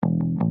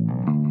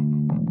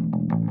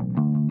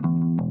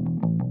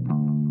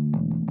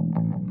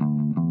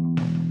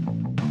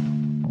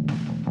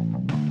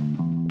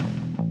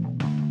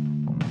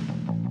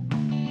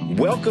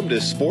Welcome to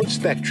Sports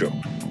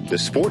Spectrum, the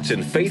sports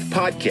and faith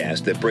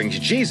podcast that brings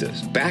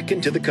Jesus back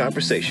into the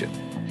conversation.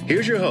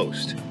 Here's your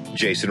host,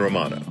 Jason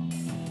Romano.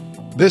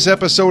 This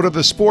episode of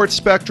the Sports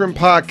Spectrum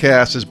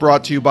podcast is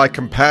brought to you by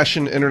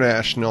Compassion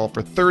International.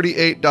 For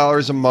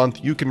 $38 a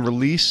month, you can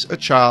release a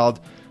child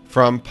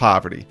from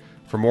poverty.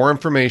 For more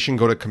information,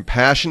 go to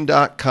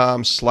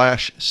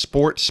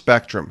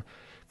compassion.com/sportspectrum.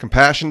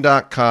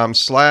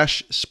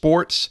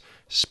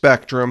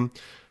 Compassion.com/sportspectrum.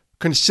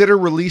 Consider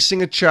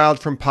releasing a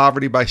child from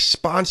poverty by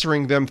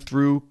sponsoring them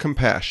through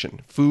Compassion.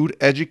 Food,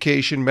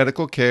 education,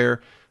 medical care,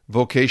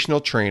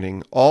 vocational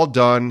training, all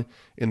done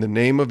in the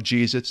name of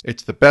Jesus.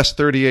 It's the best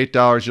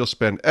 $38 you'll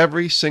spend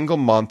every single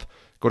month.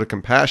 Go to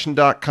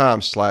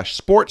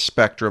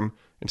compassion.com/sportspectrum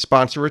and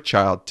sponsor a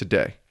child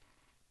today.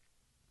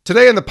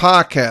 Today in the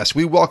podcast,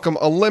 we welcome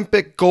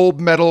Olympic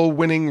gold medal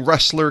winning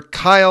wrestler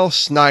Kyle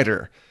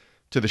Snyder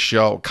to the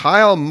show.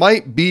 Kyle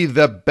might be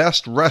the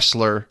best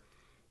wrestler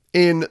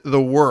in the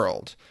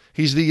world.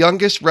 He's the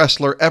youngest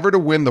wrestler ever to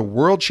win the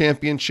World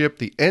Championship,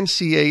 the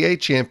NCAA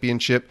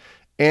Championship,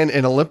 and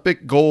an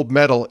Olympic gold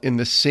medal in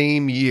the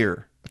same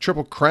year. A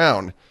triple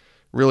crown,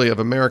 really, of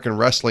American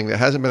wrestling that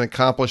hasn't been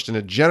accomplished in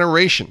a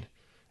generation.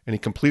 And he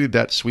completed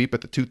that sweep at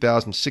the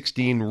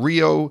 2016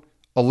 Rio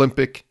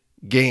Olympic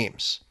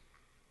Games.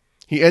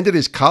 He ended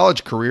his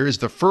college career as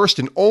the first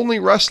and only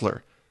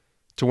wrestler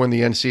to win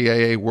the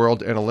NCAA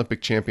World and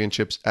Olympic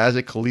Championships as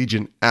a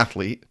collegiate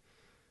athlete.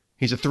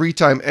 He's a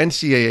three-time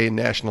NCAA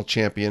national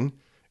champion,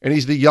 and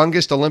he's the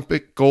youngest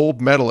Olympic gold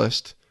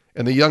medalist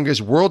and the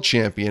youngest world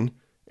champion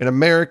in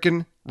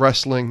American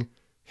wrestling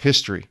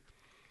history.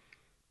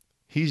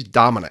 He's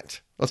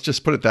dominant. Let's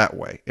just put it that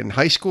way. In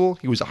high school,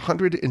 he was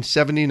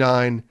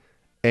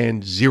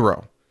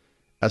 179-0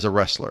 as a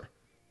wrestler.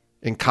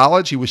 In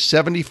college, he was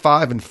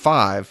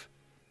 75-5,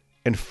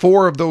 and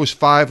 4 of those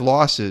 5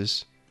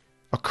 losses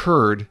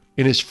occurred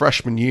in his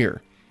freshman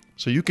year.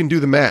 So you can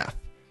do the math.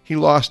 He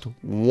lost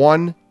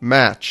 1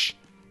 match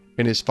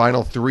in his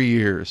final 3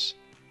 years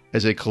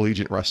as a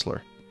collegiate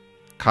wrestler.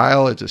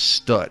 Kyle is a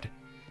stud,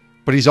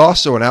 but he's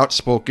also an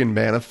outspoken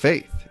man of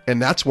faith. And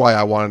that's why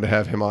I wanted to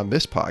have him on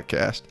this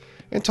podcast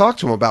and talk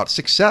to him about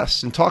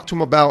success and talk to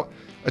him about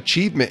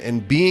achievement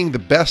and being the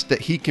best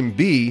that he can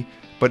be,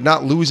 but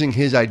not losing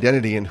his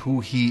identity and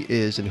who he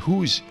is and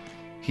whose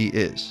he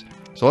is.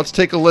 So let's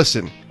take a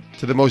listen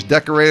to the most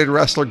decorated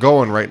wrestler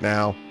going right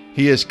now.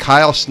 He is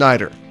Kyle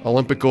Snyder,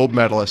 Olympic gold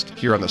medalist,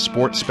 here on the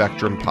Sports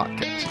Spectrum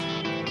podcast.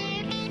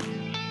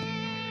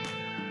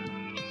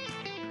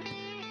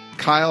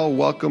 Kyle,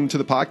 welcome to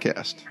the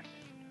podcast.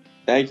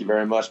 Thank you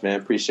very much, man.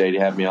 Appreciate you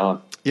having me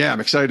on. Yeah, I'm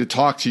excited to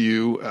talk to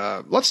you.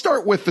 Let's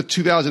start with the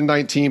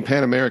 2019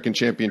 Pan American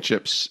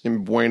Championships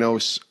in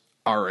Buenos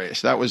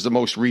Aires. That was the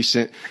most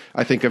recent,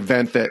 I think,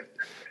 event that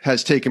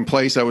has taken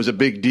place. That was a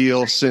big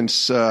deal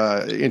since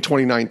in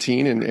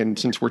 2019, and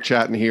since we're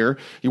chatting here.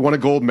 You won a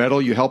gold medal.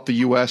 You helped the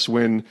U.S.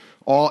 win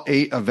all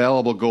 8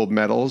 available gold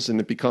medals, and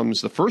it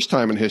becomes the first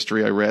time in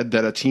history, I read,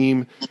 that a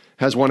team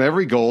has won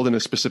every gold in a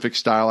specific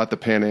style at the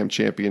Pan Am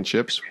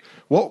Championships.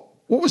 What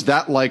was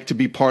that like to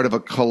be part of a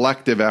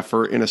collective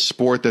effort in a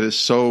sport that is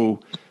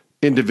so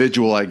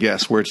individual, I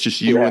guess, where it's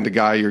just you and the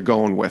guy you're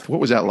going with? What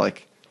was that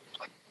like?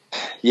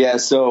 Yeah,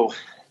 so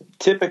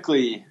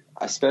typically,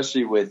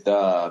 especially with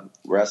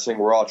wrestling,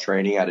 we're all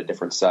training at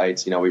different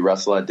sites. You know, we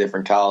wrestle at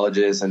different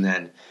colleges, and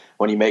then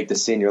when you make the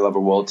senior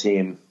level world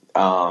team,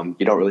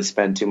 you don't really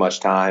spend too much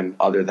time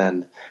other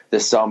than the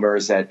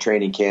summers at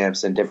training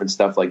camps and different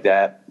stuff like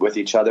that with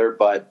each other.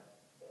 But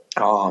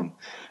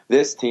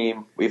this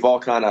team, we've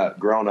all kind of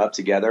grown up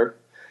together,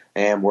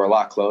 and we're a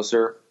lot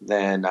closer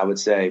than I would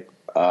say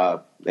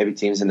maybe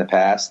teams in the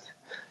past.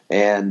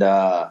 And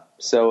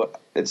so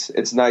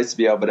it's nice to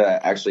be able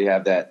to actually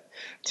have that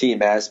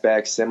team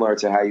aspect, similar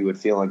to how you would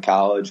feel in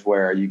college,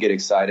 where you get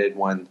excited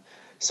when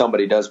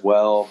somebody does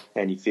well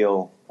and you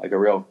feel like a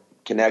real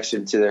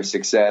connection to their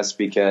success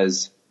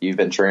because you've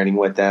been training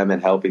with them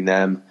and helping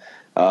them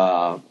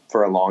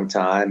for a long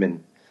time.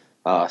 And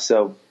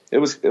so it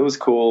was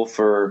cool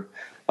for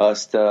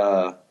us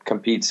to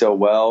compete so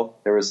well.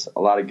 There was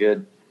a lot of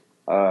good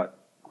Pan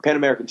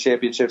American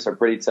Championships are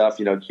pretty tough.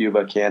 You know,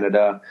 Cuba,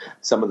 Canada,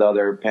 some of the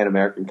other Pan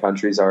American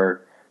countries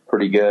are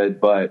pretty good,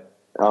 but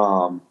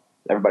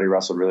everybody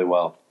wrestled really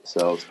well,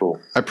 so it's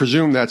cool. I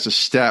presume that's a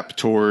step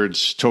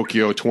towards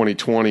Tokyo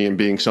 2020 and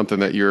being something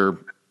that you're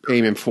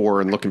aiming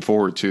for and looking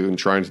forward to and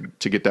trying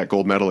to get that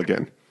gold medal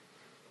again.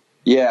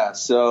 Yeah,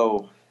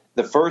 so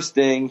the first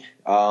thing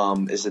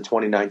is the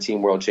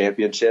 2019 World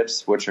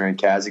Championships, which are in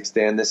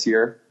Kazakhstan this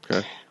year.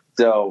 Okay.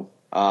 So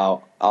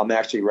I'm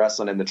actually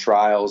wrestling in the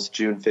trials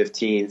June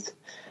 15th.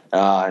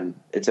 And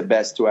it's a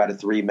best 2 out of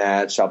 3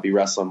 match. I'll be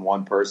wrestling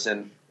one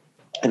person.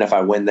 And if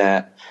I win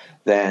that,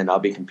 then I'll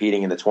be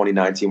competing in the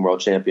 2019 World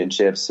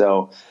Championships.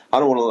 So I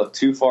don't want to look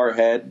too far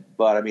ahead,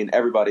 but I mean,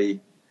 everybody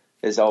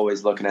is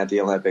always looking at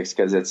the Olympics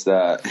because it's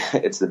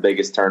the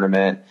biggest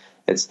tournament.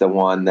 It's the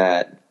one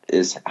that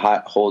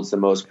holds the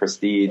most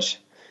prestige.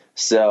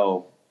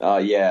 So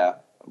yeah,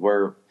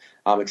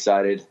 I'm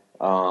excited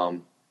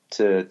to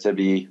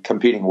be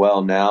competing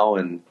well now,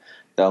 and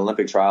the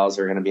Olympic trials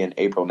are going to be in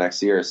April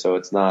next year, so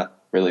it's not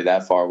really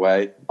that far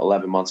away,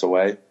 11 months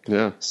away.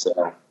 Yeah.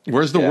 So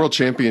where's the World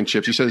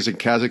Championships? You said it's in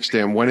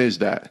Kazakhstan. When is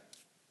that?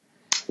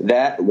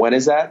 When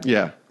is that?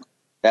 Yeah.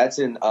 That's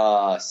in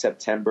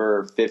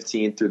September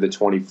 15th through the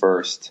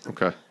 21st.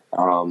 Okay.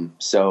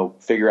 So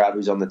figure out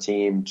who's on the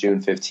team.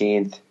 June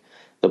 15th,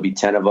 there'll be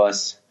 10 of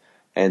us,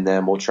 and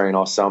then we'll train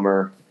all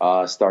summer,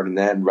 starting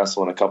then,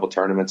 wrestle in a couple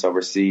tournaments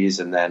overseas,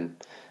 and then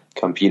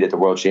compete at the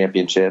World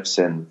Championships.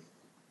 And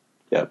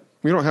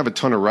we don't have a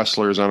ton of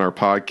wrestlers on our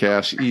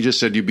podcast. You just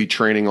said you'd be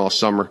training all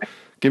summer.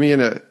 Give me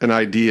an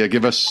idea.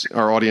 Give us,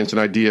 our audience, an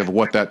idea of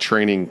what that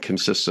training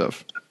consists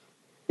of.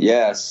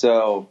 Yeah.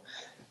 So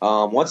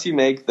once you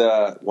make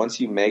the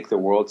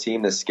world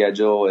team, the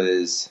schedule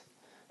is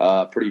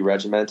pretty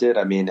regimented.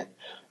 I mean,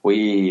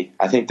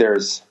 I think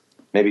there's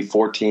maybe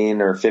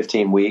 14 or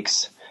 15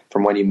 weeks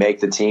from when you make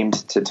the team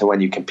to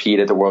when you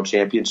compete at the World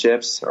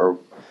Championships, or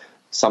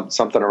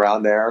something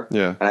around there.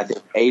 Yeah. And I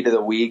think 8 of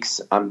the weeks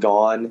I'm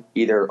gone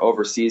either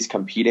overseas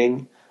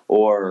competing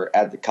or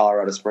at the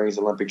Colorado Springs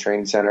Olympic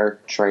Training Center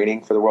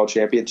training for the World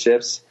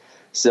Championships.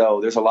 So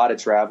there's a lot of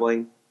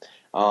traveling.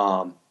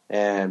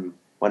 And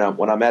when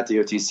I'm at the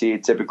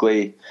OTC,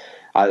 typically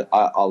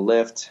I'll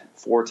lift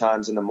 4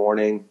 times in the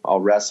morning. I'll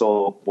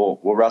wrestle.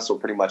 We'll wrestle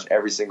pretty much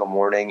every single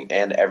morning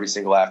and every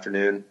single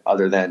afternoon,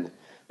 other than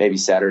maybe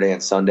Saturday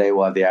and Sunday.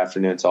 We'll have the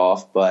afternoons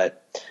off.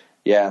 But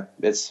yeah,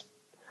 it's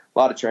a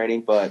lot of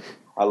training, but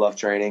I love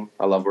training.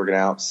 I love working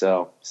out,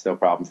 so it's no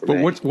problem for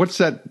me. But what's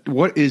that?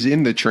 What is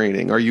in the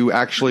training? Are you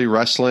actually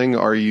wrestling?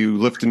 Are you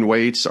lifting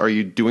weights? Are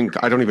you doing,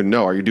 I don't even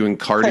know. Are you doing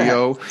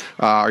cardio?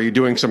 Are you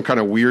doing some kind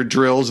of weird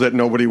drills that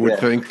nobody would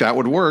think that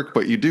would work,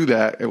 but you do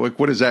that? Like,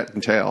 what does that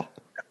entail?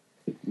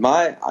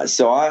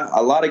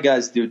 A lot of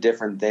guys do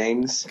different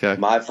things. Okay.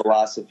 My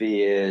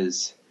philosophy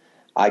is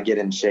I get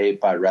in shape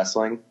by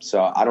wrestling.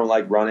 So I don't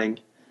like running.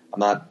 I'm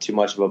not too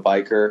much of a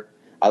biker.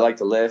 I like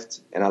to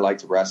lift and I like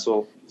to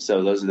wrestle.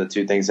 So those are the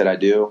 2 things that I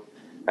do.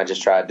 I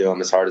just try to do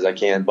them as hard as I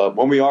can. But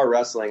when we are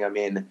wrestling, I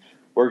mean,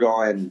 we're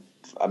going,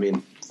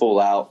 full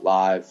out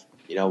live.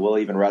 You know, we'll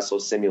even wrestle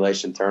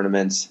simulation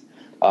tournaments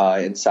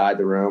inside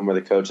the room where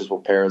the coaches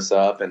will pair us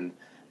up and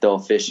they'll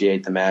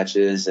officiate the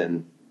matches.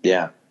 And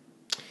yeah.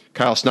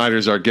 Kyle Snyder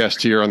is our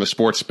guest here on the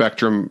Sports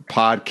Spectrum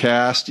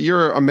podcast.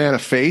 You're a man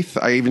of faith.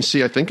 I even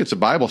see, I think it's a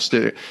Bible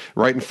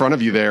right in front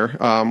of you there,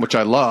 which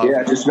I love.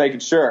 Yeah, just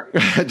making sure.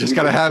 Just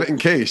got to have it in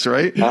case,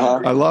 right?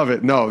 Uh-huh. I love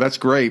it. No, that's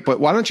great.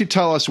 But why don't you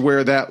tell us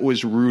where that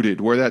was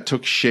rooted, where that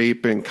took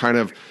shape, and kind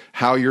of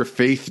how your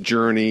faith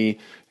journey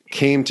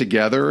came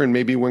together, and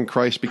maybe when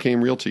Christ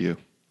became real to you?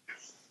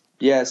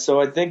 Yeah,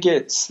 so I think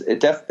it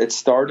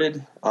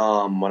started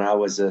when I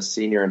was a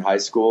senior in high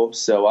school.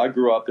 So I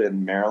grew up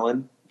in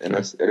Maryland. In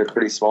a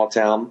pretty small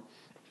town.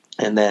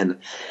 And then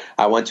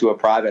I went to a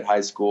private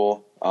high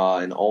school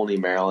in Olney,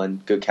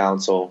 Maryland, Good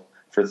Counsel,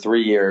 for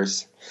 3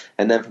 years.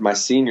 And then for my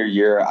senior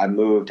year, I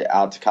moved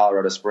out to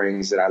Colorado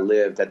Springs, and I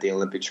lived at the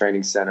Olympic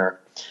Training Center.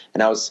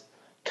 And I was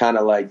kind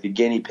of like the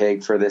guinea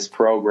pig for this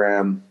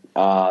program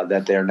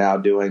that they're now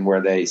doing,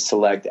 where they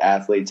select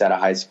athletes out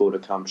of high school to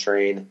come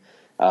train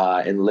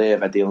and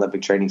live at the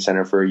Olympic Training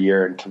Center for a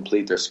year and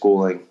complete their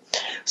schooling.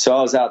 So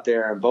I was out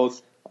there, and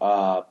both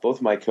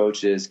of my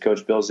coaches,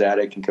 Coach Bill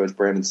Zadek and Coach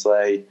Brandon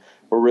Slay,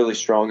 were really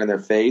strong in their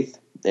faith.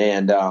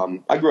 And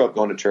I grew up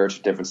going to church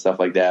and different stuff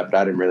like that, but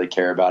I didn't really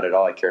care about it.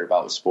 All I cared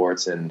about was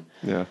sports and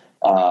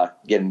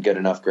getting good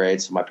enough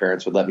grades so my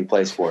parents would let me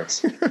play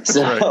sports.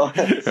 So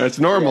that's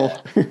normal.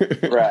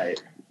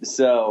 Right.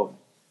 So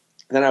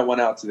then I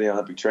went out to the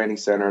Olympic Training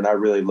Center, and I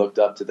really looked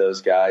up to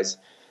those guys.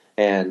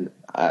 And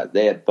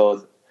they had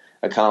both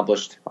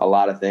accomplished a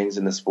lot of things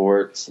in the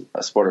sport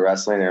of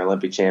wrestling. They're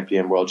Olympic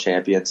champion, world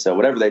champion. So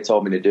whatever they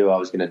told me to do, I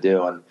was going to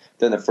do. And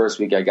then the first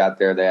week I got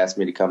there, they asked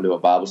me to come to a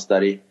Bible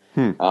study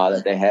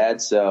that they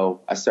had.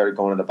 So I started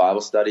going to the Bible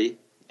study,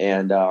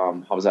 and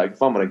I was like,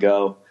 if I'm going to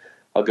go,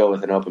 I'll go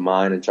with an open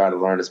mind and try to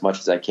learn as much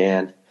as I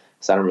can,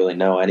 because I don't really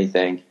know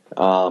anything.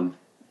 And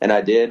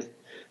I did.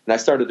 And I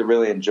started to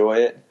really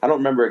enjoy it. I don't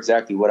remember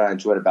exactly what I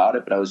enjoyed about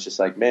it, but I was just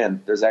like,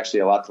 man, there's actually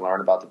a lot to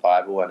learn about the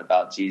Bible and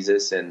about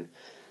Jesus. And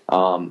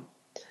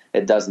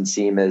it doesn't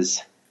seem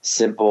as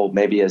simple,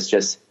 maybe as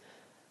just,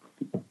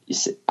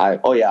 I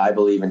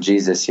believe in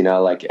Jesus,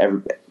 like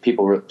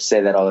people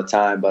say that all the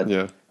time, but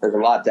there's a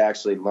lot to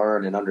actually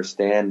learn and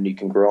understand, and you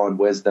can grow in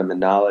wisdom and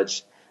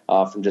knowledge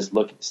from just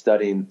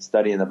studying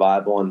the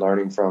Bible and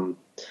learning from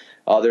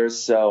others.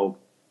 So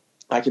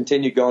I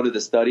continued going to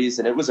the studies,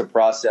 and it was a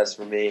process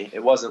for me.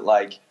 It wasn't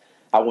like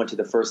I went to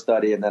the first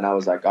study and then I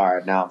was like, all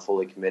right, now I'm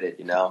fully committed,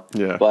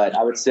 Yeah. But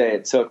I would say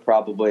it took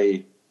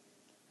probably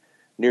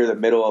near the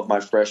middle of my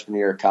freshman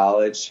year of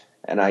college,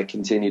 and I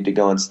continued to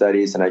go on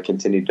studies, and I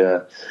continued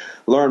to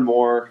learn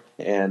more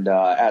and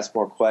ask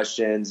more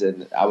questions.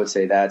 And I would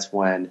say that's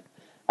when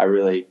I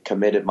really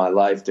committed my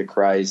life to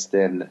Christ,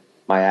 and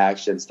my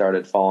actions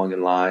started falling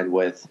in line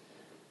with,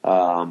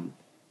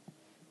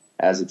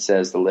 as it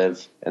says, to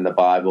live in the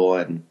Bible.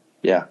 And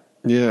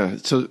Yeah.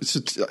 So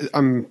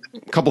I'm a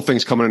couple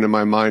things coming into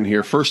my mind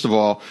here. First of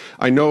all,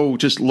 I know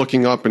just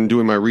looking up and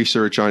doing my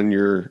research on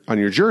your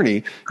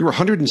journey, you were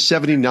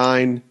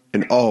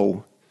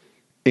 179-0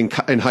 in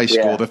high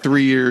school, the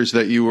 3 years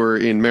that you were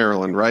in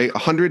Maryland, right?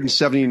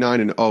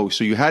 179-0.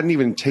 So you hadn't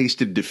even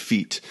tasted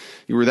defeat.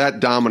 You were that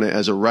dominant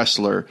as a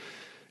wrestler.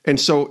 And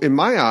so in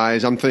my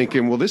eyes, I'm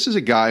thinking, well, this is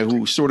a guy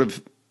who sort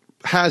of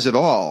has it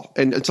all.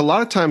 And it's a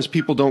lot of times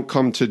people don't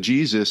come to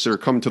Jesus or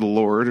come to the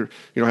Lord, or,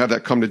 have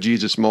that come to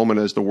Jesus moment,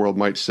 as the world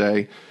might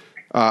say,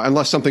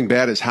 unless something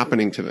bad is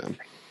happening to them.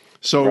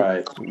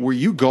 So were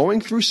you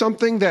going through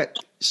something that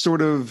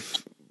sort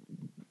of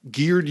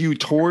geared you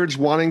towards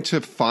wanting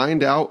to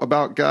find out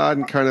about God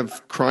and kind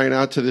of crying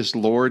out to this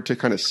Lord to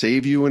kind of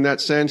save you in that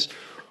sense?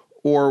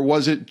 Or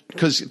was it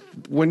because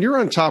when you're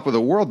on top of the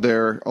world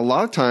there, a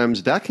lot of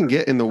times that can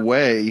get in the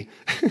way.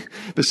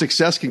 The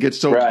success can get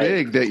so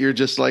big that you're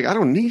just like, I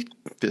don't need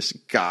this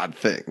God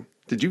thing.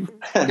 Did you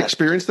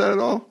experience that at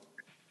all?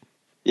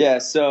 Yeah.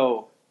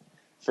 So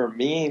for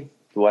me,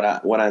 when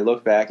I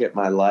look back at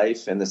my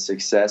life and the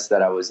success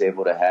that I was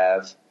able to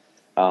have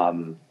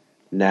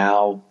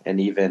now and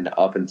even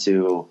up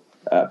into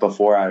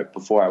before I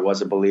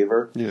was a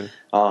believer,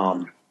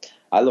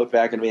 I look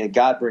back and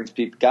God brings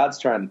people. God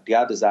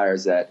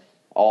desires that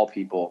all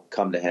people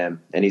come to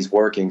Him, and He's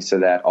working so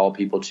that all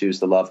people choose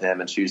to love Him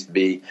and choose to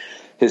be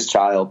His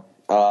child.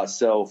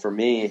 So for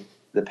me,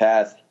 the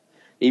path,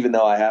 even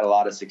though I had a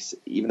lot of success,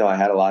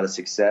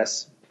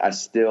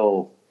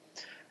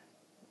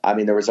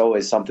 there was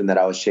always something that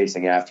I was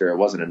chasing after. It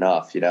wasn't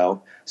enough,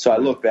 So I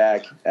look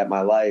back at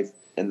my life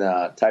and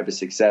the type of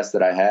success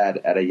that I had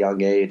at a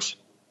young age.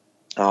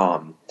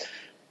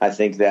 I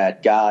think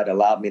that God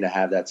allowed me to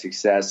have that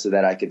success so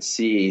that I could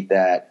see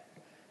that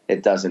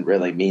it doesn't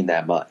really mean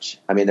that much.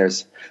 I mean,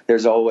 there's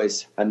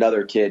always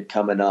another kid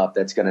coming up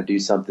that's going to do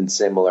something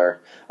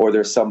similar, or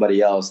there's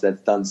somebody else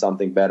that's done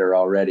something better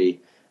already.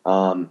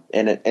 And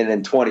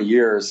in 20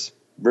 years,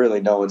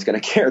 really no one's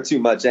going to care too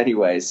much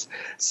anyways.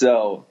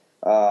 So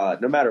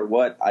no matter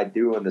what I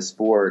do in the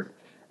sport,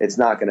 it's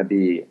not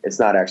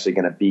actually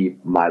going to be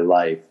my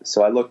life.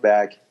 So I look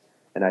back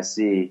and I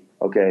see,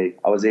 okay,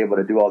 I was able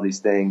to do all these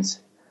things.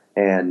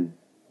 And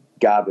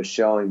God was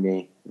showing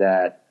me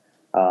that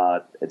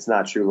it's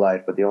not true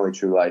life, but the only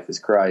true life is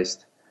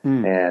Christ.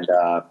 And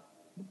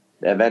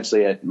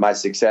eventually my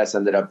success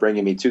ended up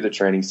bringing me to the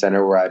training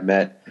center where I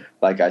met,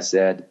 like I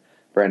said,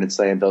 Brandon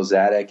Slay and Bill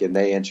Zadek, and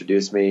they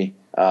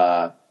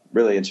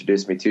really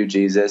introduced me to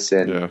Jesus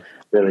and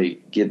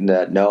really getting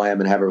to know Him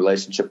and have a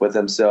relationship with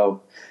Him.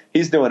 So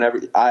He's doing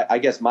I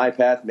guess my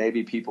path,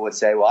 maybe people would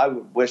say, well, I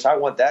wish I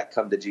want that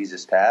come to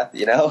Jesus path,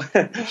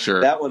 Sure.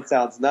 That one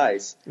sounds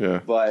nice. Yeah.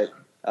 But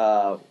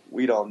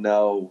we don't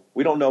know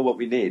what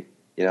we need,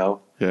 Yeah.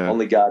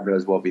 Only God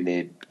knows what we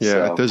need.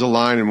 Yeah. So. There's a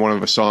line in one of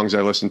the songs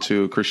I listen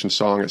to, a Christian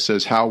song, it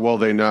says, how will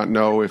they not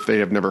know if they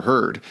have never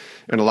heard?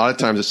 And a lot of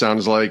times it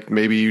sounds like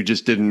maybe you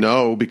just didn't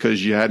know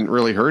because you hadn't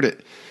really heard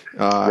it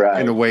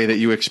in a way that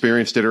you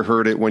experienced it or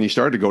heard it when you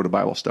started to go to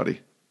Bible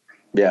study.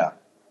 Yeah.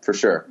 For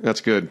sure.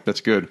 That's good.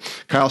 That's good.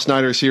 Kyle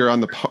Snyder is here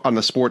on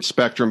the Sports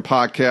Spectrum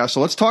podcast.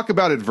 So let's talk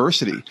about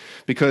adversity,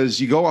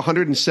 because you go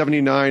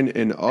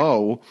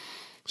 179-0.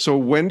 So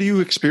when do you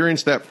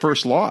experience that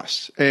first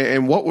loss,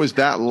 and what was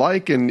that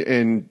like?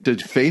 And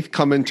did faith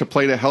come into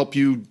play to help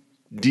you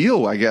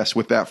deal, I guess,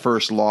 with that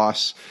first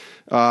loss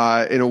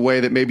in a way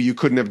that maybe you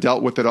couldn't have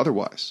dealt with it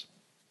otherwise?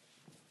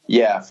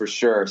 Yeah, for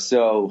sure.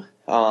 So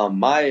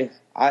my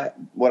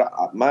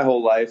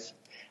whole life,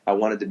 I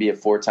wanted to be a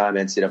 4-time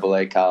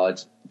NCAA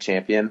college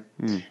champion.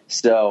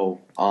 So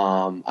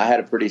I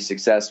had a pretty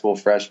successful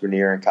freshman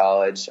year in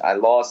college. I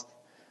lost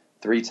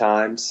 3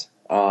 times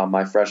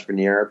my freshman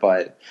year,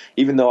 but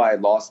even though I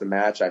lost the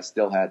match, I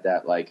still had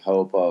that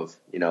hope of,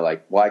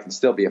 I can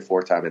still be a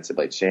 4-time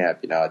NCAA champ.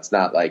 It's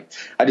not like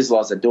I just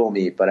lost a dual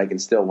meet, but I can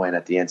still win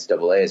at the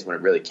NCAAs when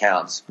it really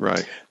counts.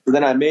 Right. So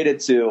then I made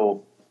it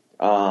to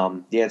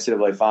the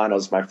NCAA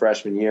finals my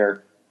freshman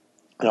year,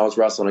 and I was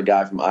wrestling a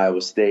guy from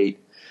Iowa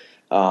State,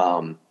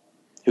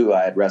 who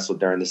I had wrestled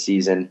during the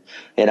season,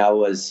 and I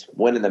was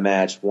winning the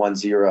match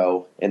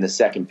 1-0 in the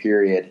second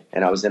period,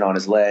 and I was in on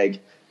his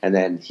leg, and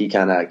then he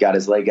kind of got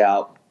his leg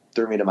out,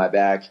 threw me to my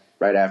back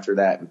right after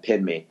that, and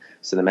pinned me.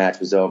 So the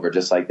match was over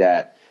just like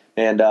that.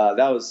 And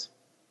that was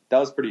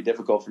pretty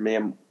difficult for me.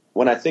 And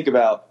when I think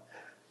about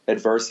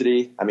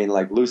adversity, I mean,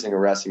 losing a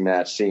wrestling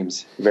match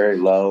seems very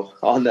low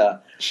on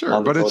the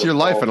but it's your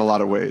life in a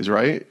lot of ways,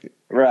 right?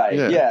 Right.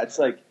 Yeah. It's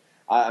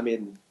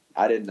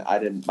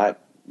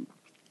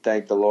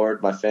thank the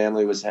Lord, my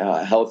family was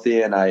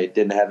healthy, and I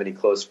didn't have any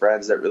close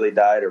friends that really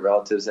died or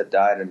relatives that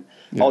died, and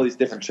all these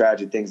different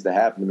tragic things that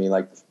happened to me.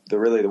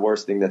 The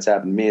worst thing that's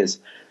happened to me is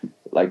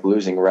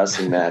losing a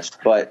wrestling match.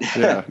 But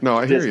yeah, no,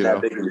 I hear you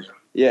though.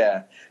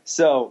 Yeah.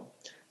 So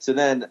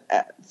then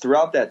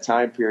throughout that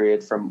time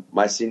period from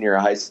my senior year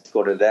of high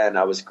school to then,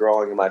 I was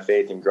growing in my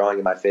faith.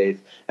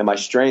 And my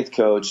strength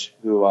coach,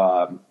 who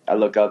I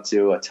look up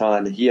to a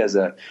ton, he has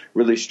a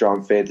really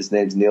strong faith. His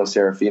name's Neil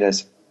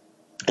Serafinas.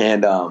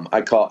 And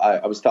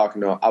I was talking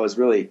to him. I was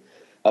really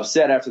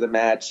upset after the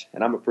match,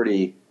 and I'm a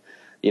pretty,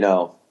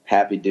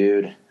 happy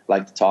dude.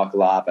 Like to talk a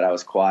lot, but I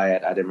was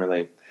quiet. I didn't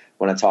really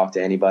want to talk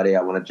to anybody.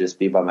 I want to just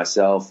be by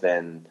myself.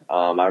 And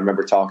I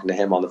remember talking to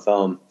him on the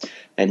phone,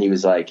 and he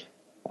was like,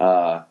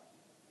 well,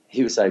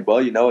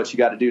 you know what you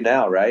got to do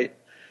now, right?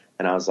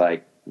 And I was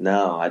like,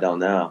 no, I don't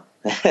know.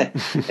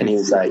 And he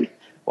was like,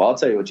 well, I'll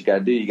tell you what you got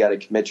to do. You got to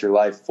commit your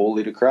life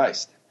fully to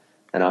Christ.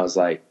 And I was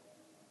like,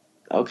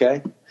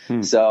 okay.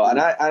 So, and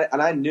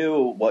I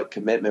knew what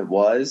commitment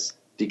was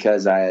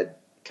because I had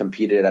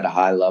competed at a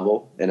high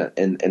level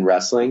in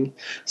wrestling.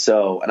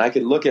 So, and I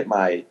could look at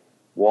my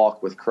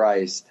walk with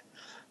Christ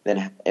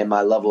and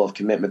my level of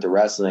commitment to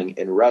wrestling,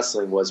 and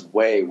wrestling was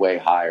way, way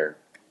higher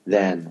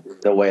than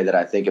the way that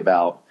I think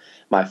about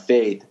my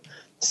faith.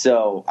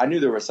 So I knew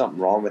there was something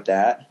wrong with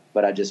that,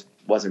 but I just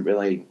wasn't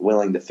really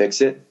willing to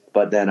fix it.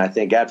 But then I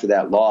think after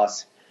that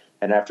loss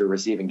and after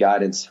receiving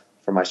guidance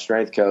from my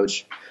strength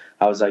coach,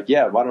 I was like,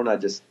 yeah, why don't I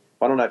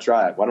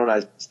try it? Why don't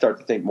I start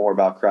to think more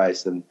about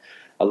Christ and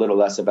a little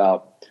less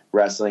about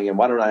wrestling? And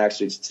why don't I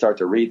actually start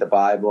to read the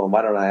Bible? And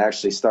why don't I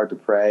actually start to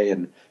pray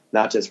and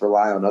not just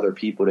rely on other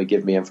people to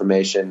give me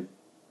information?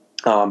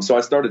 So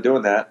I started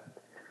doing that.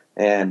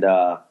 And,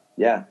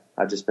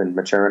 I've just been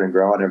maturing and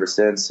growing ever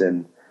since.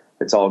 And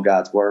it's all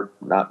God's work,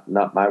 not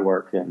my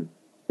work. And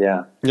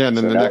yeah. Yeah. And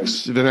then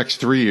the next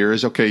 3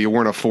 years, okay, you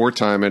weren't a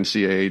 4-time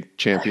NCAA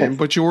champion,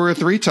 but you were a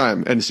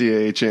 3-time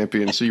NCAA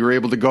champion. So you were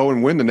able to go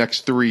and win the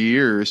next 3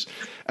 years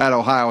at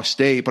Ohio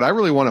State. But I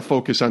really want to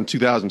focus on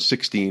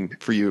 2016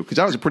 for you, because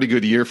that was a pretty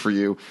good year for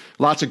you.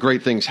 Lots of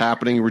great things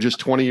happening. You were just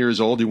 20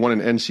 years old. You won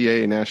an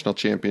NCAA national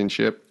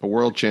championship, a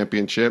world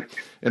championship,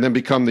 and then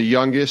become the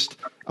youngest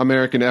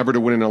American ever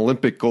to win an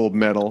Olympic gold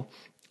medal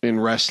in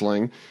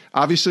wrestling.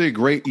 Obviously a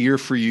great year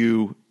for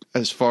you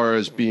as far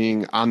as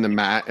being on the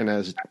mat and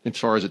as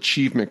far as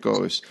achievement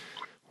goes.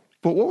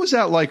 But what was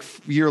that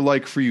year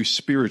like for you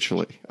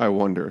spiritually, I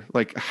wonder?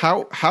 Like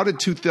how did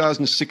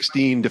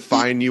 2016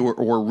 define you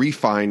or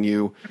refine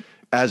you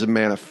as a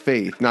man of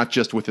faith, not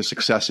just with the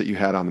success that you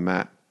had on the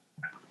mat?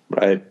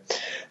 Right.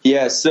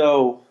 Yeah.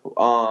 So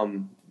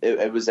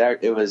it was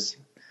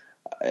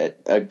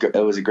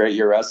a great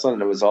year wrestling,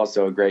 and it was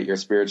also a great year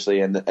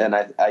spiritually. And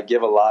I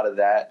give a lot of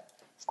that.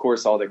 Of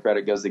course, all the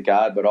credit goes to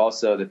God, but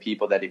also the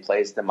people that he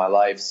placed in my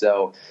life.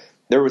 So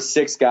there were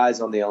 6 guys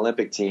on the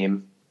Olympic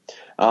team,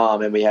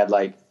 and we had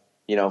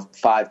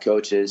 5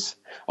 coaches.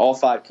 All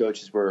 5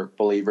 coaches were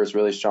believers,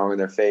 really strong in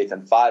their faith,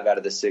 and 5 out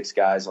of the 6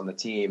 guys on the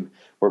team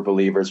were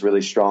believers,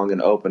 really strong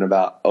and open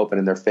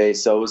in their faith.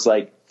 So it was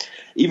like,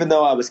 even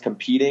though I was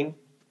competing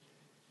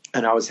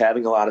and I was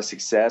having a lot of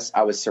success,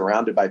 I was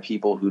surrounded by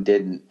people who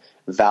didn't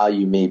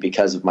value me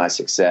because of my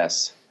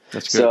success.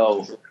 That's good.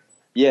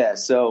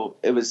 So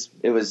it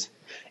was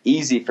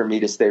easy for me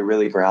to stay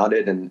really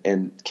grounded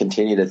and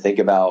continue to think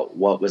about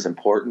what was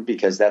important,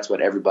 because that's what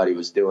everybody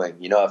was doing.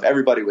 If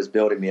everybody was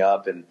building me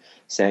up and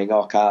saying,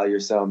 oh, Kyle, you're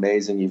so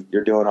amazing,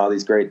 you're doing all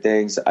these great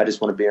things, I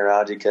just want to be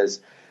around you because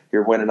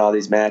you're winning all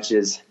these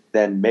matches,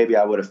 then maybe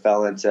I would have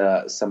fell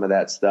into some of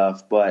that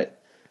stuff. But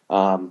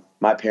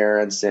my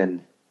parents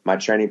and my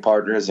training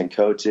partners and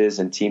coaches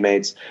and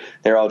teammates,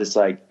 they're all just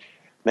like,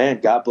 man,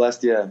 God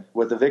blessed you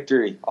with a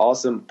victory.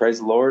 Awesome. Praise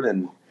the Lord.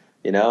 And,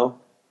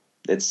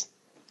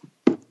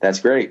 that's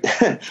great.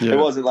 Yeah. It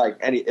wasn't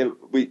like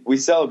we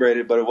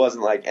celebrated, but it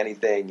wasn't like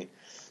anything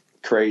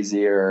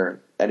crazy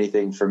or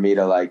anything for me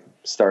to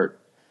start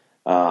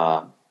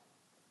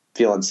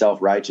feeling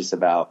self-righteous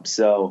about.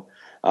 So,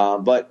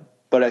 but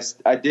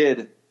I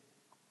did,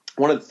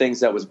 one of the things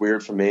that was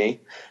weird for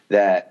me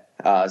that,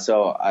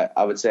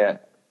 I would say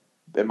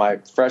in my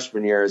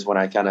freshman year is when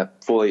I kind of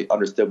fully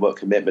understood what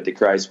commitment to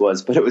Christ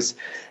was. But it was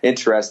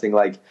interesting.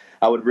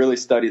 I would really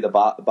study the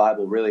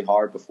Bible really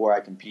hard before I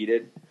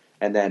competed.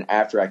 And then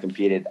after I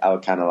competed, I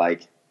would kind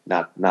of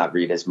not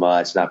read as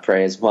much, not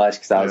pray as much.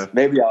 Cause I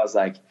was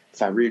like,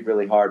 if I read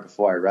really hard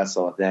before I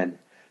wrestle, then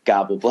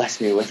God will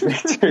bless me with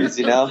victories,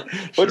 Sure.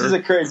 Which is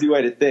a crazy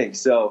way to think.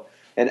 So,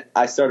 and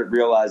I started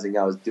realizing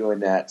I was doing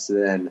that. So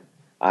then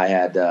I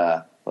had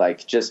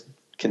just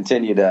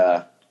continue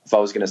to, if I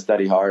was going to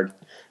study hard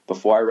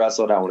before I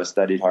wrestled, I want to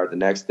study hard the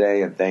next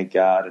day and thank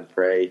God and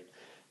pray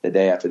the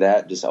day after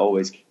that. Just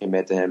always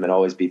commit to him and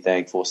always be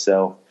thankful.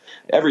 So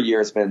every year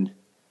it's been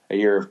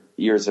a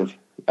years of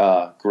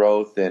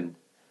growth, and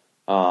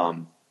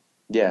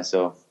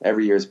so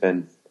every year's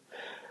been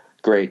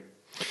great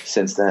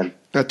since then.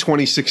 That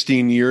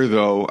 2016 year,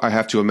 though, I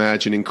have to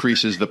imagine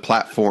increases the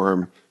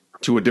platform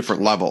to a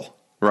different level,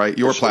 right?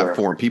 Your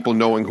platform, people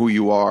knowing who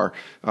you are,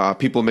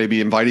 people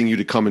maybe inviting you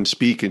to come and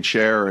speak and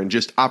share, and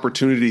just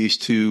opportunities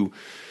to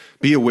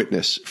be a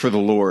witness for the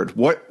Lord.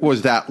 What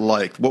was that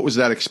like? What was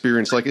that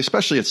experience like,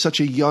 especially at such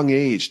a young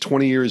age,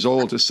 20 years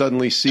old, to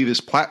suddenly see this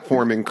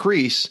platform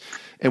increase?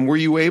 And were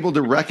you able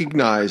to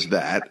recognize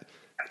that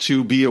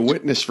to be a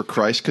witness for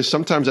Christ? Because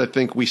sometimes I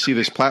think we see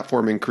this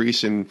platform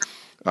increase and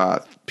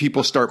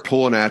people start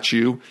pulling at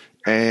you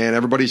and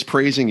everybody's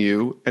praising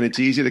you, and it's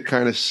easy to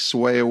kind of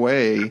sway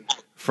away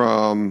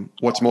from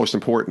what's most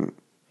important.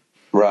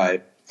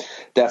 Right.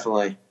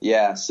 Definitely.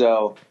 Yeah.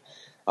 So,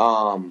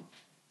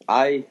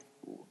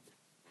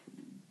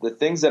 The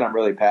things that I'm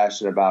really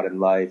passionate about in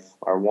life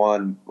are,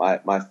 one,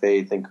 my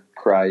faith in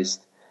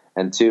Christ,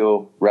 and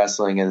two,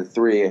 wrestling, and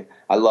three,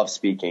 I love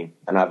speaking,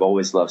 and I've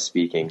always loved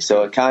speaking.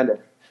 So it kind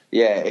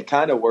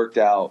of worked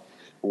out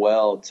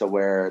well to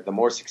where the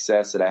more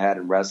success that I had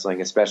in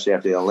wrestling, especially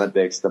after the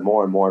Olympics, the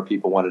more and more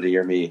people wanted to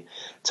hear me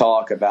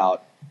talk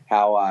about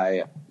how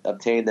I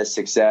obtained this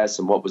success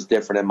and what was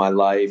different in my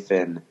life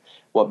and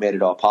what made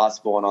it all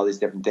possible and all these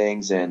different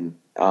things. And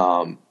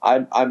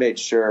I made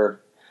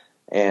sure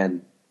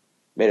and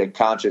made a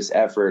conscious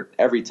effort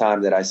every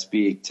time that I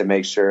speak to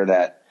make sure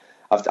that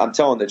I'm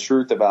telling the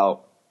truth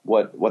about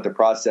what the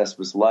process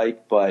was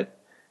like. But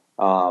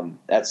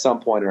at some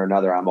point or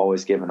another, I'm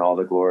always giving all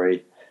the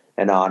glory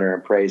and honor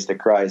and praise to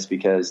Christ,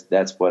 because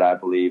that's what I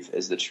believe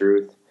is the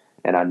truth.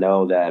 And I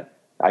know that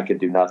I could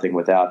do nothing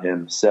without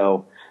him.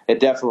 So it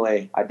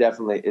definitely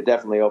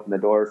opened the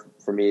door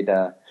for me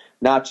to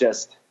not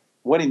just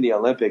winning the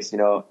Olympics.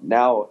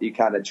 Now you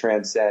kind of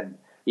transcend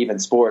even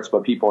sports,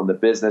 but people in the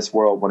business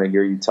world want to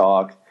hear you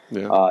talk.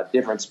 Yeah.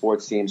 Different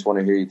sports teams want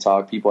to hear you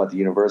talk. People at the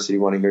university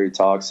want to hear you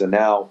talk. So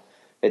now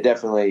it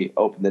definitely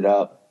opened it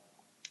up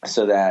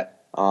so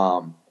that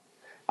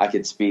I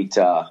could speak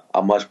to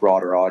a much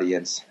broader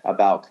audience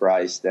about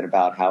Christ and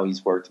about how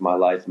he's worked in my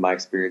life and my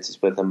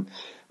experiences with him.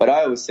 But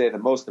I always say the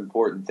most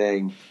important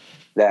thing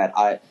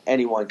that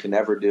anyone can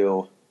ever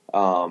do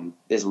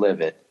is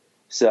live it.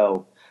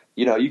 So,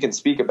 you can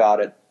speak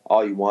about it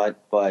all you want,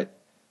 but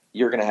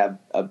you're going to have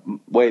a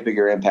way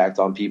bigger impact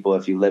on people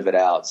if you live it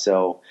out.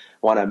 So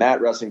when I'm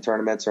at wrestling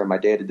tournaments or in my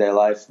day-to-day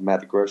life, I'm at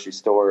the grocery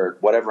store or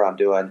whatever I'm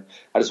doing,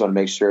 I just want to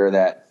make sure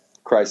that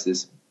Christ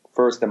is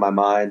first in my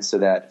mind, so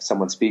that if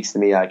someone speaks to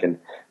me, I can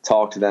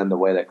talk to them the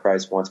way that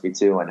Christ wants me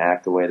to and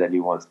act the way that he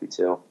wants me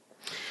to.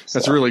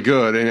 That's really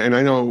good. And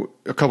I know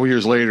a couple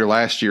years later,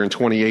 last year in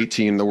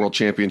 2018, the World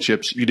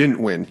Championships, you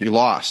didn't win. You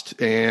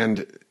lost.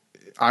 And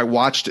I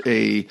watched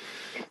a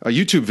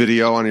YouTube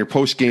video on your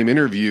post-game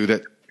interview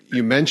that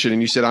you mentioned,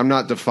 and you said, I'm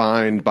not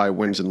defined by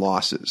wins and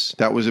losses.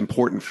 That was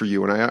important for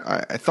you. And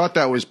I thought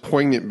that was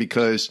poignant,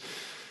 because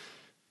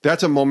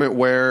that's a moment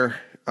where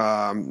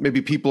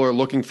maybe people are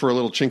looking for a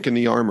little chink in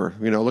the armor,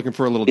 looking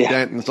for a little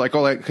dent. And it's like,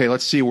 okay,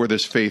 let's see where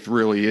this faith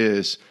really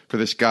is for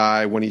this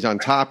guy. When he's on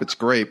top, it's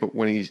great. But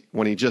when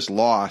he just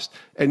lost,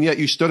 and yet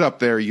you stood up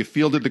there, you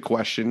fielded the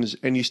questions,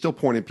 and you still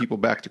pointed people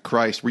back to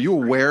Christ. Were you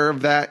aware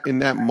of that in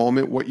that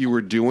moment, what you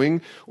were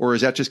doing? Or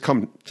did that just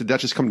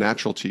come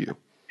natural to you?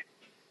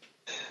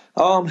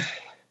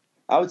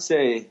 I would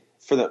say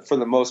for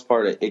the most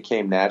part, it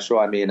came natural.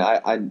 I mean,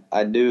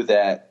 I knew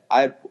that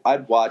I've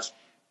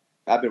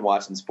been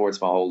watching sports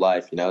my whole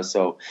life,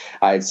 so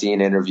I had seen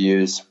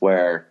interviews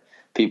where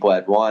people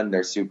had won,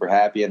 they're super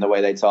happy in the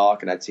way they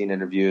talk. And I'd seen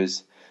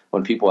interviews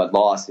when people had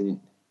lost,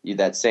 and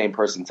that same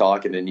person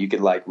talking, and you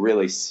could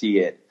really see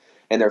it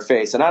in their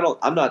face. And I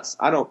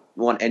don't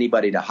want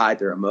anybody to hide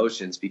their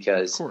emotions,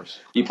 because of course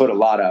you put a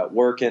lot of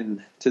work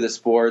into the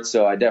sport.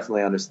 So I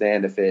definitely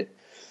understand if it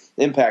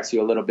impacts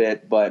you a little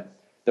bit, but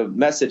the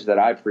message that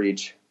I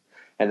preach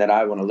and that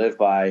I want to live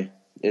by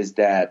is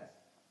that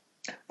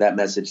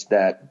message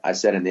that I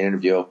said in the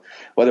interview: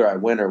 whether I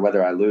win or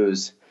whether I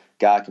lose,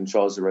 God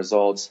controls the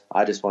results.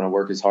 I just want to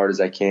work as hard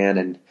as I can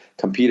and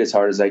compete as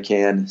hard as I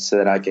can so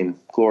that I can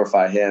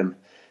glorify him.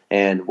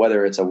 And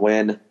whether it's a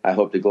win, I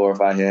hope to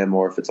glorify him,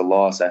 or if it's a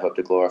loss, I hope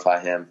to glorify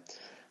him.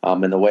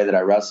 In the way that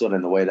I wrestled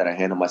and the way that I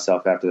handled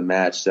myself after the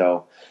match.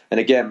 So, and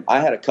again,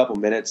 I had a couple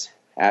minutes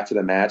after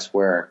the match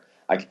where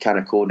I could kind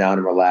of cool down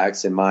and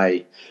relax. And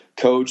my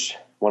coach,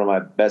 one of my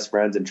best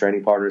friends and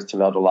training partners,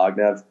 Tavel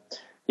Dolagnev,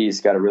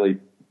 he's got a really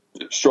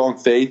strong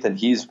faith, and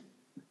he's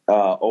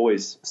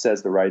always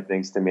says the right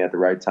things to me at the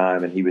right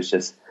time. And he was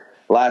just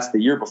the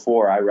year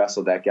before, I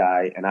wrestled that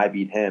guy and I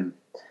beat him,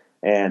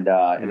 and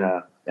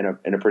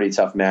in a pretty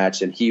tough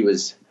match. And he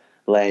was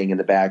laying in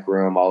the back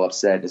room all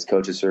upset. His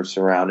coaches were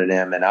surrounding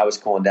him, and I was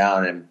cooling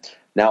down, and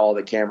now all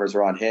the cameras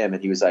are on him.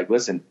 And he was like,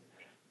 "Listen,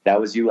 that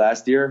was you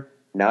last year.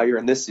 Now you're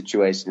in this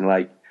situation.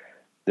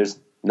 There's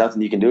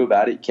nothing you can do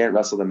about it. You can't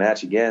wrestle the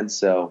match again.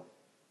 So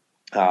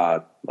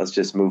let's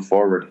just move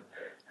forward."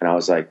 And I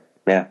was like,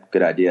 "Yeah,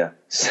 good idea."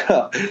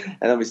 So, and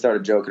then we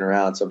started joking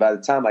around. So by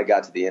the time I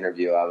got to the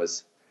interview, I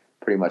was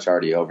pretty much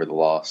already over the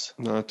loss.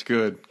 No, that's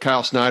good.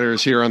 Kyle Snyder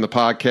is here on the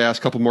podcast.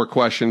 A couple more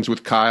questions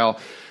with Kyle.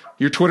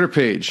 Your Twitter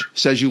page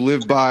says you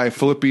live by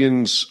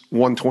Philippians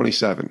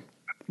 1:27.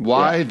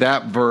 Why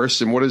that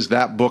verse, and what does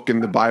that book in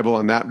the Bible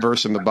and that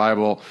verse in the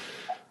Bible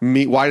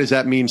mean? Why does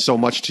that mean so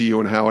much to you,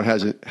 and how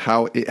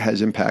it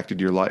has impacted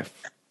your life?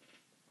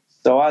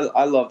 So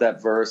I love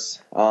that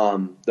verse.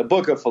 The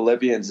book of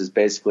Philippians is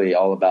basically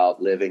all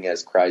about living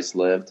as Christ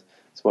lived.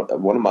 It's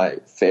one of my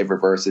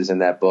favorite verses in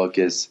that book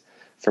is,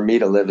 for me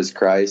to live as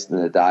Christ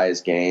and to die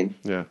as gain.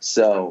 Yeah.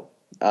 So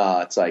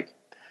it's like,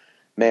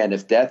 man,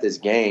 if death is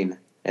gain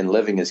and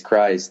living as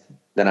Christ,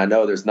 then I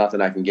know there's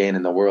nothing I can gain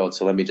in the world.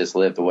 So let me just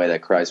live the way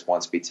that Christ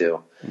wants me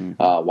to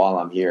while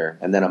I'm here.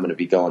 And then I'm going to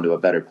be going to a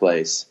better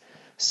place.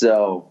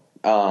 So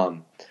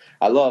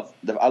I love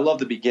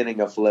the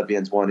beginning of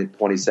Philippians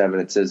 1:27.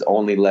 It says,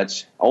 only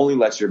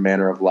let your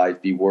manner of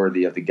life be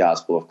worthy of the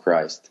gospel of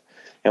Christ.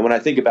 And when I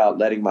think about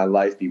letting my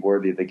life be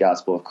worthy of the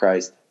gospel of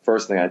Christ,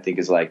 first thing I think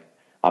is like,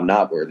 I'm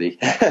not worthy.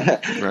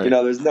 Right.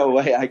 There's no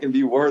way I can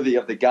be worthy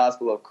of the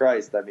gospel of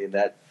Christ. I mean,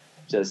 that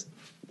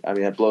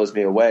blows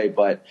me away.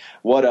 But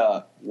what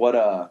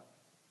a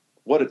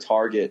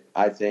target,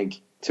 I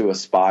think, to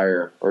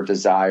aspire or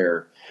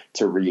desire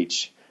to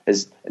reach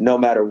is, no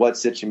matter what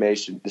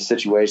the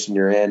situation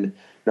you're in,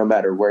 no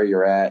matter where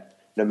you're at,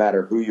 no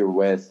matter who you're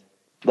with,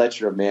 let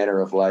your manner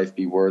of life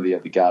be worthy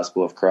of the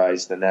gospel of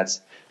Christ. And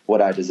that's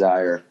what I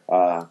desire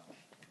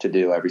to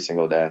do every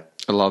single day.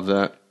 I love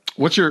that.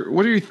 What's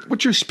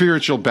your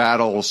spiritual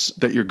battles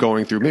that you're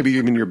going through? Maybe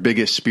even your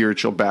biggest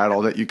spiritual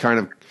battle that you kind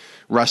of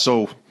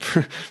wrestle,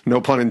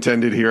 no pun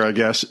intended here, I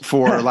guess,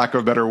 for lack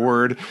of a better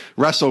word,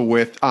 wrestle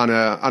with on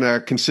a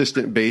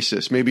consistent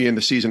basis, maybe in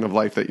the season of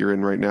life that you're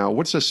in right now.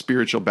 What's a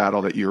spiritual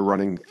battle that you're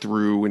running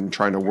through and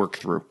trying to work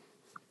through?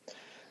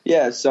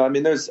 Yeah. So, I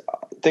mean, there's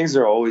things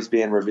that are always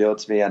being revealed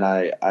to me, and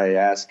I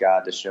ask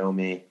God to show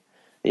me,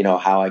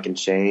 how I can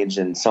change.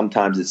 And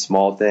sometimes it's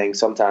small things.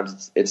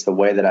 Sometimes it's the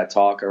way that I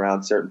talk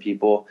around certain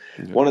people.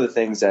 Mm-hmm. One of the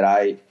things that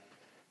I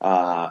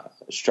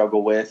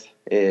struggle with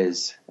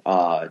is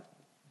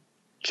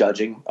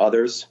judging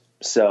others.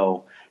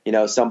 So,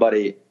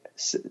 somebody,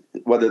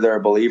 whether they're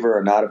a believer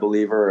or not a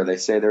believer, or they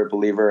say they're a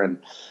believer and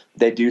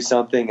they do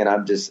something, and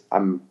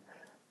I'm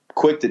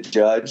quick to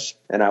judge,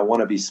 and I want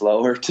to be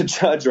slower to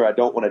judge, or I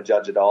don't want to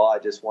judge at all. I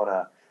just want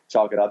to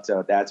chalk it up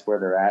to that's where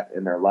they're at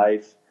in their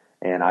life.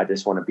 And I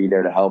just want to be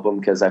there to help them,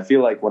 because I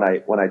feel like when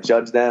I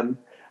judge them,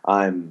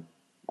 I'm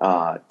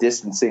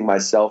distancing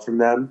myself from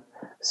them.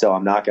 So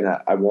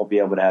I won't be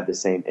able to have the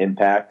same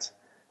impact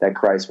that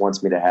Christ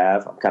wants me to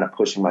have. I'm kind of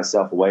pushing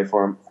myself away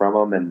from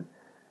them. And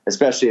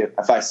especially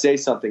if I say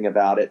something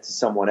about it to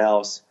someone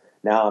else,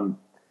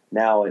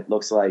 now it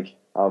looks like,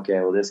 okay,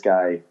 well, this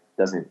guy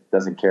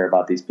doesn't care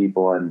about these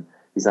people, and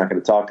he's not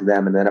going to talk to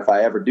them. And then if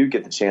I ever do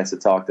get the chance to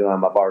talk to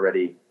them, I've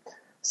already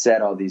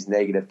said all these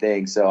negative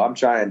things. So I'm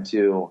trying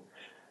to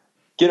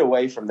get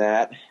away from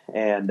that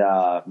and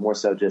more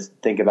so just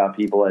think about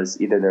people as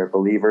either they're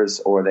believers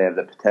or they have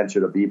the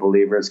potential to be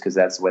believers, because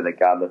that's the way that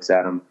God looks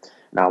at them.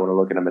 And I want to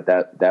look at them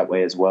at that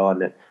way as well.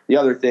 And the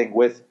other thing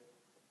with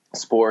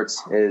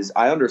sports is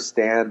I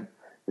understand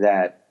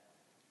that,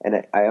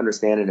 and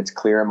it's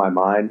clear in my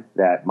mind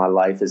that my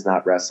life is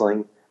not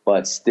wrestling,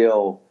 but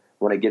still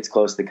when it gets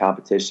close to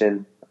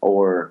competition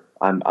or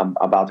I'm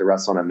about to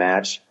wrestle in a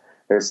match,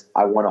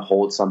 I want to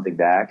hold something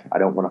back. I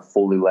don't want to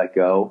fully let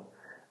go.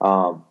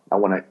 I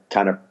want to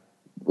kind of,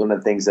 one of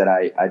the things that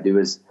I do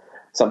is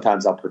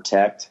sometimes I'll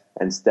protect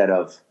instead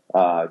of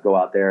go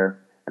out there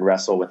and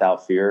wrestle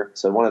without fear.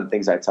 So one of the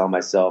things I tell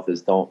myself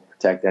is don't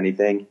protect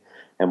anything.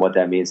 And what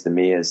that means to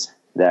me is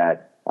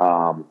that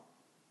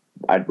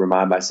it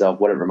reminds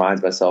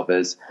myself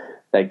is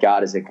that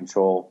God is in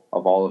control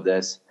of all of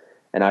this.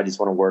 And I just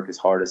want to work as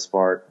hard, as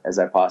smart as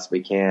I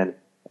possibly can,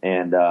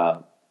 and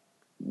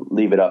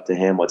leave it up to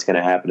him what's going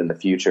to happen in the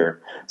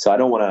future. So I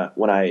don't want to,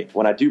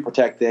 when I do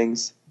protect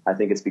things, I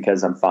think it's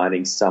because I'm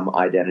finding some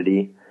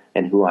identity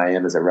in who I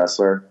am as a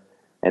wrestler.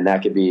 And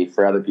that could be,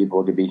 for other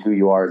people, it could be who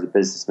you are as a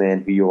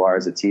businessman, who you are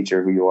as a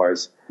teacher, who you are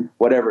as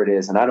whatever it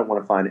is. And I don't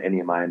want to find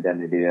any of my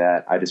identity in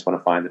that. I just want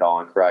to find it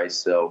all in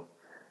Christ. So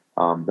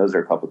those are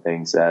a couple of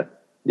things that,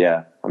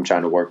 I'm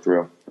trying to work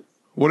through.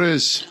 What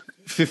does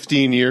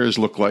 15 years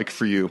look like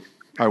for you?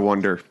 I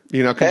wonder, 'cause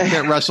you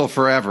can't wrestle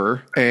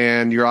forever,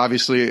 and you're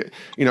obviously,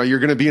 you're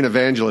going to be an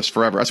evangelist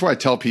forever. That's why I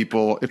tell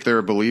people, if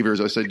they're believers,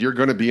 I said, you're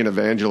going to be an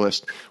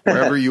evangelist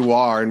wherever you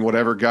are and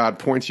whatever God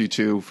points you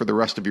to for the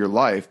rest of your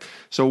life.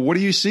 So what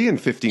do you see in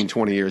 15,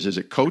 20 years? Is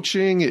it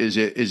coaching? Is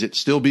it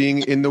still being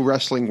in the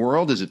wrestling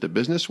world? Is it the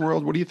business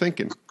world? What are you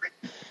thinking?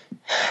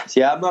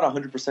 Yeah, I'm not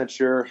 100%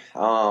 sure.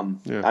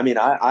 I mean,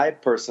 I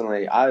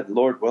personally,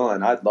 Lord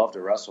willing, I'd love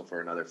to wrestle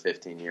for another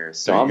 15 years.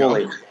 So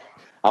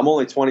I'm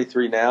only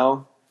 23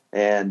 now,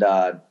 and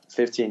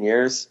 15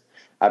 years,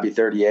 I'd be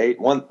 38.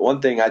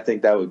 One thing I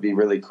think that would be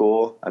really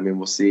cool, I mean,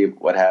 we'll see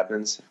what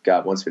happens if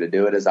God wants me to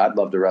do it, is I'd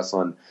love to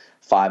wrestle in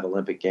 5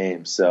 Olympic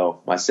Games.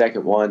 So my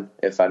second one,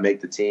 if I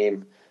make the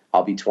team,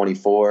 I'll be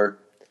 24.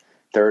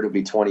 Third will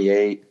be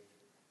 28.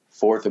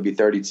 Fourth will be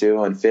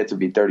 32, and fifth will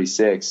be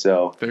 36.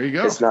 So there you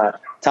go. It's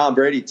not Tom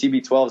Brady,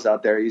 TB12's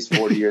out there. He's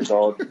 40 years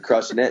old,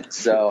 crushing it.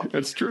 So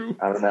that's true.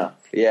 I don't know.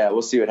 Yeah,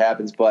 we'll see what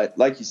happens. But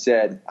like you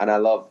said, and I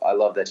love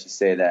that you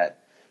say that,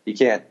 you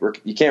can't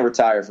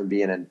retire from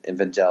being an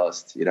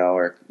evangelist,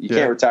 or you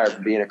can't retire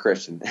from being a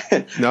Christian.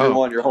 No. You're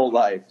one your whole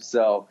life.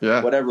 So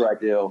whatever I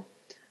do,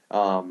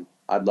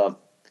 I'd love.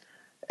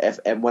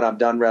 And when I'm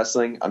done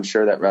wrestling, I'm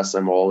sure that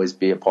wrestling will always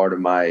be a part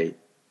of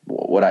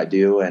what I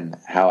do and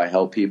how I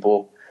help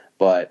people.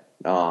 But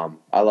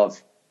I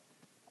love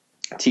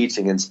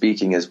teaching and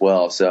speaking as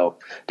well. So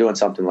doing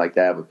something like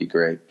that would be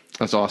great.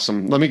 That's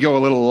awesome. Let me go a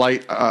little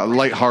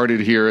lighthearted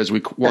here as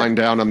we wind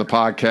down on the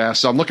podcast.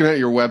 So I'm looking at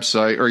your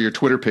website or your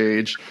Twitter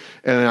page,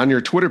 and on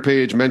your Twitter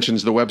page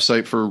mentions the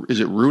website for,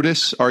 is it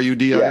Rudis,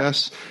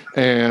 Rudis?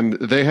 Yeah. And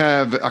they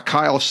have a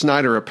Kyle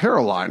Snyder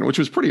apparel line, which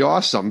was pretty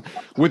awesome,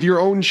 with your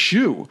own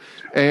shoe.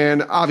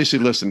 And obviously,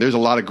 listen, there's a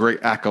lot of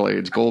great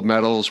accolades, gold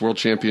medals, world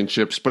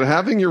championships, but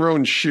having your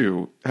own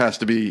shoe has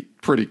to be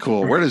pretty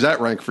cool. Where does that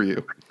rank for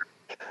you?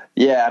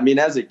 Yeah, I mean,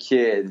 as a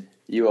kid,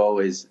 you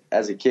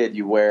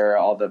wear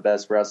all the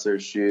best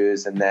wrestlers'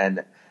 shoes, and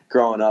then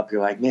growing up, you're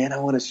like, man, I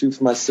want a shoe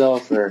for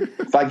myself, or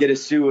if I get a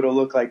shoe, it'll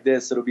look like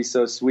this. It'll be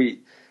so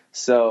sweet.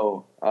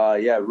 So,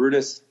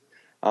 Rudis,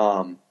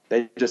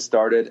 they just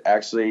started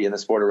actually in the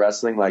sport of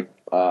wrestling like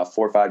 4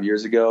 or 5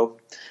 years ago,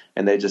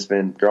 and they've just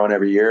been growing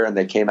every year, and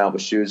they came out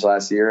with shoes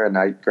last year, and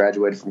I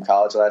graduated from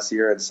college last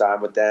year and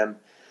signed with them.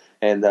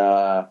 And,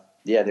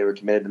 they were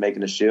committed to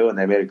making a shoe, and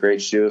they made a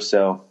great shoe.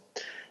 So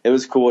it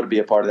was cool to be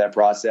a part of that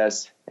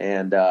process.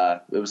 And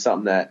it was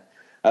something that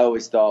I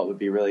always thought would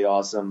be really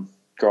awesome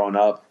growing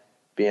up,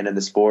 being in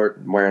the sport,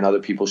 wearing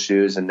other people's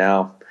shoes, and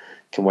now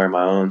can wear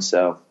my own.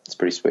 So it's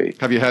pretty sweet.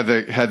 Have you had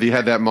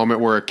that moment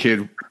where a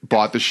kid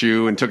bought the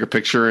shoe and took a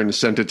picture and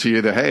sent it to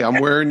you that, hey,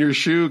 I'm wearing your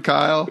shoe,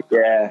 Kyle?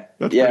 Yeah.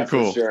 That's pretty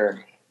cool. For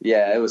sure.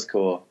 Yeah, it was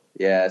cool.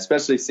 Yeah,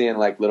 especially seeing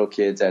like little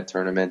kids at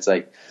tournaments,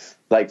 like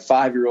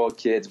 5-year-old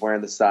kids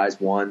wearing the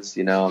size ones,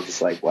 I'm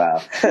just like, wow,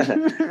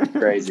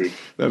 crazy.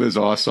 That is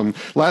awesome.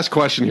 Last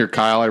question here,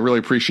 Kyle. I really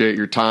appreciate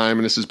your time,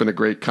 and this has been a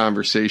great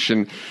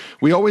conversation.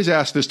 We always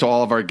ask this to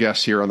all of our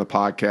guests here on the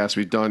podcast.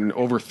 We've done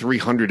over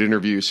 300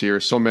 interviews here,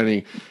 so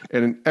many,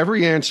 and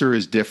every answer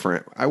is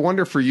different. I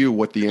wonder for you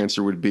what the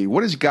answer would be.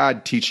 What is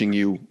God teaching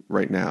you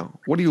right now?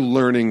 What are you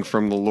learning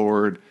from the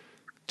Lord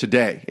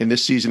today in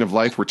this season of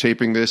life? We're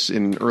taping this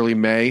in early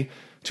May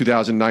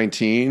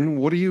 2019.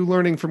 What are you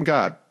learning from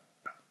God?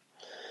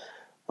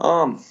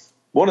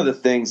 One of the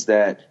things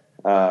that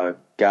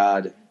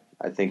God,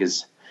 I think,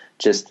 is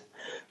just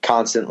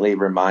constantly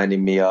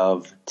reminding me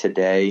of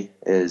today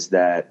is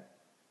that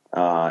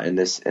in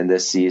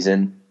this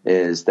season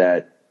is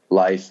that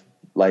life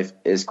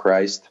is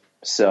Christ.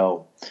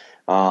 So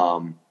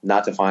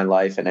not to find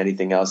life in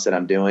anything else that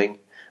I'm doing,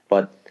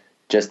 but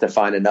just to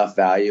find enough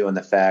value in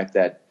the fact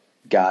that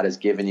God has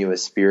given you a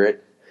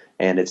spirit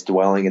and it's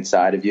dwelling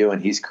inside of you,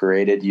 and He's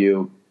created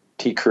you.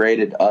 He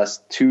created us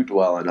to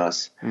dwell in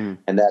us, and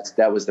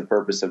that was the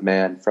purpose of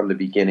man from the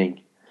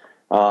beginning.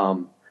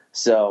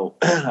 So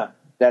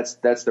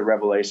that's the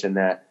revelation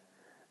that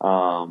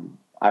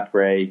I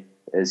pray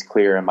is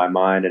clear in my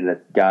mind, and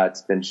that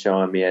God's been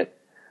showing me it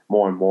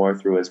more and more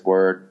through His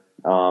Word,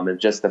 and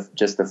just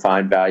to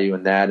find value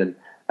in that. And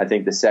I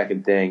think the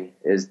second thing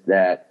is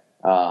that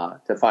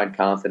to find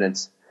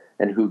confidence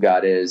in who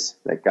God is,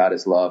 that God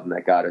is love, and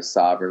that God is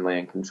sovereignly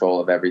in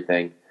control of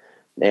everything.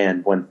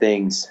 And when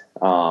things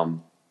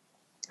don't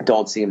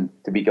seem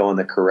to be going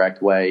the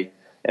correct way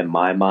in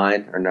my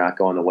mind, or not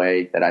going the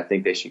way that I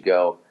think they should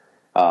go,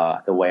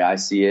 the way I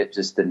see it,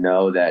 just to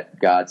know that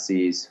God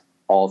sees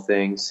all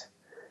things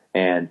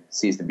and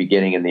sees the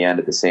beginning and the end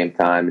at the same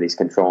time, and He's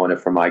controlling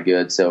it for my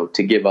good. So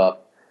to give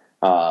up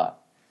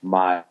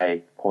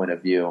my point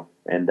of view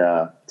and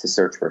to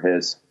search for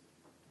His.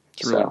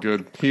 It's really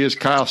good. He is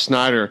Kyle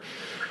Snyder,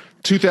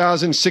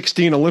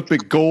 2016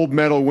 Olympic gold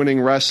medal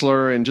winning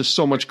wrestler, and just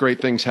so much great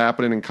things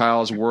happening in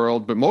Kyle's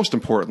world, but most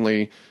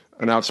importantly,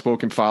 an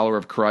outspoken follower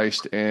of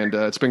Christ. And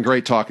it's been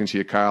great talking to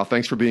you, Kyle.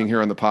 Thanks for being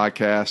here on the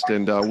podcast,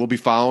 and we'll be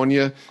following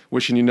you,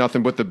 wishing you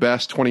nothing but the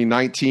best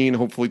 2019,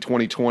 hopefully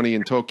 2020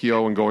 in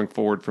Tokyo, and going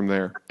forward from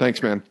there.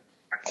 Thanks, man.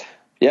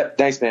 Yep.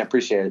 Thanks, man.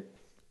 Appreciate it.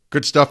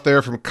 Good stuff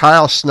there from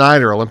Kyle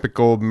Snyder, Olympic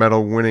gold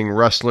medal winning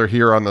wrestler,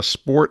 here on the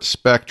Sports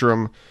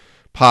Spectrum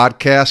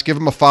podcast. Give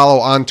him a follow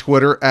on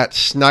Twitter at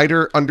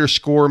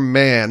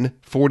Snyder_man45.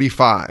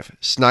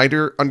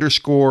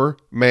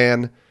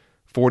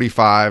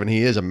 Snyder_man45. And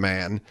he is a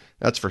man,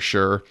 that's for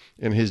sure,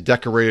 in his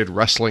decorated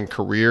wrestling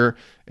career.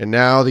 And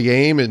now the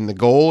aim and the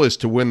goal is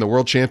to win the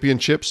World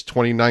Championships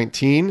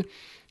 2019.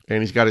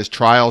 And he's got his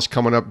trials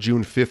coming up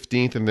June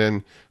 15th, and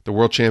then the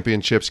World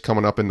Championships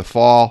coming up in the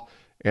fall,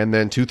 and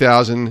then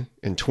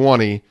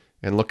 2020,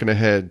 and looking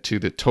ahead to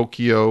the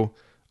Tokyo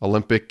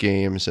Olympic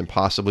Games and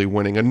possibly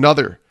winning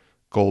another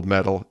gold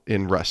medal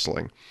in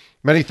wrestling.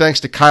 Many thanks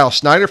to Kyle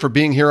Snyder for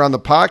being here on the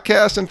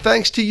podcast, and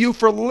thanks to you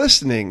for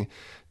listening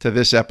to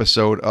this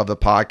episode of the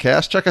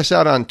podcast. Check us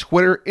out on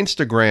Twitter,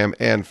 Instagram,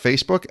 and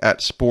Facebook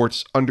at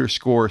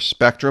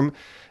sports_spectrum,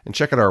 and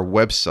check out our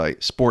website,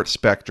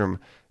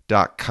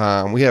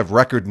 sportspectrum.com. We have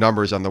record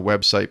numbers on the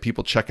website,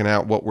 people checking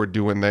out what we're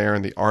doing there,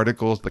 and the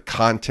articles, the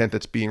content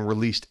that's being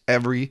released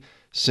every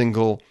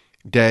single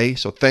day.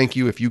 So thank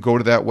you. If you go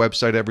to that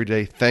website every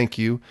day, thank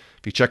you.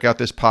 If you check out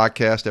this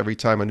podcast every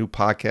time a new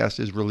podcast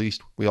is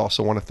released, we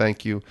also want to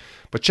thank you.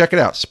 But check it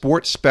out,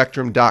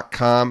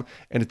 sportspectrum.com,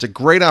 and it's a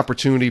great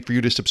opportunity for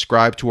you to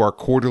subscribe to our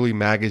quarterly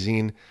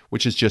magazine,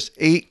 which is just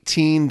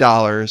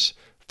 $18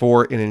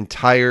 for an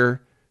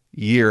entire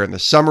year. And the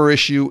summer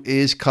issue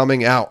is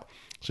coming out.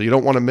 So you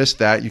don't want to miss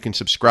that. You can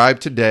subscribe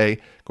today.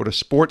 Go to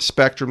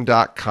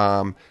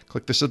sportspectrum.com,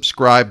 click the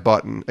subscribe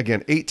button.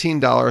 Again,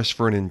 $18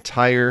 for an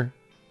entire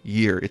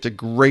year. It's a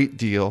great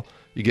deal.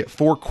 You get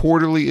 4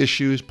 quarterly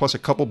issues plus a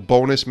couple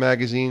bonus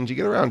magazines. You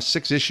get around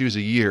 6 issues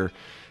a year.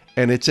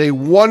 And it's a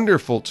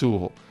wonderful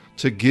tool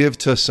to give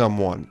to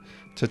someone,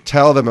 to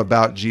tell them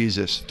about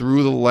Jesus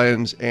through the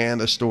lens and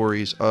the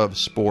stories of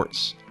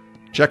sports.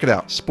 Check it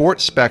out,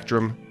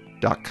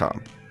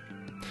 sportspectrum.com.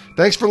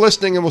 Thanks for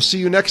listening, and we'll see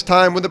you next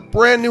time with a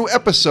brand new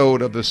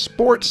episode of the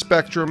Sports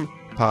Spectrum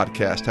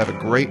podcast. Have a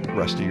great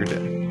rest of your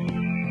day.